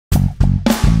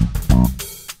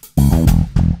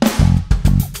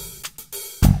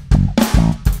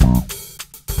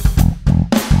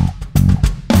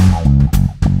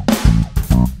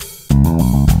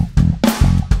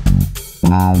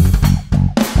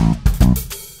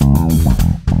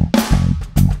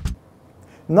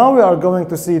Now we are going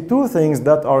to see two things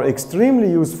that are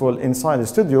extremely useful inside the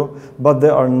studio, but they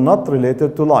are not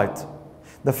related to light.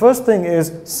 The first thing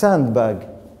is sandbag.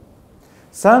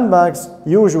 Sandbags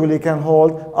usually can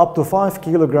hold up to 5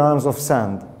 kilograms of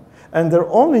sand, and their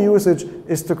only usage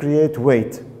is to create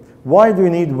weight. Why do you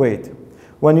need weight?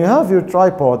 When you have your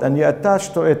tripod and you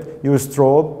attach to it your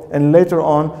strobe and later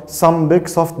on some big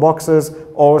soft boxes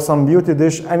or some beauty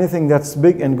dish, anything that's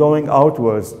big and going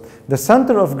outwards, the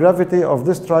center of gravity of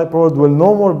this tripod will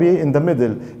no more be in the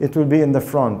middle, it will be in the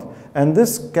front. And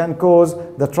this can cause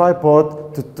the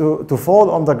tripod to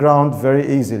fall on the ground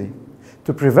very easily.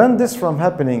 To prevent this from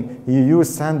happening, you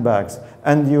use sandbags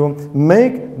and you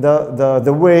make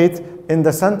the weight in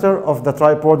the center of the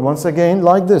tripod once again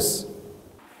like this.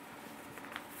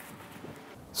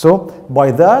 So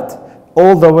by that,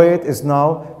 all the weight is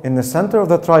now in the center of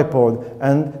the tripod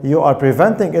and you are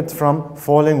preventing it from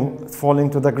falling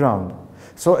to the ground.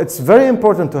 So it's very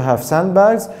important to have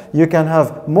sandbags. You can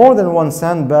have more than one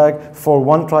sandbag for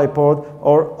one tripod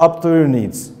or up to your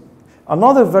needs.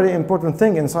 Another very important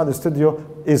thing inside the studio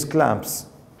is clamps.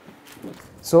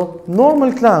 So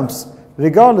normal clamps,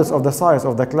 regardless of the size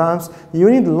of the clamps,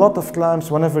 you need a lot of clamps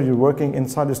whenever you're working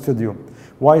inside the studio.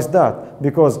 Why is that?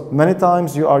 Because many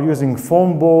times you are using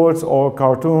foam boards or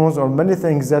cartoons or many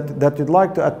things that you'd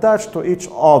like to attach to each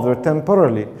other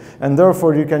temporarily, and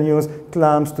therefore you can use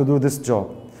clamps to do this job.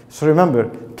 So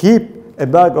remember, keep a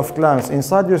bag of clamps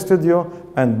inside your studio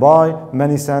and buy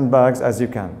many sandbags as you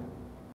can.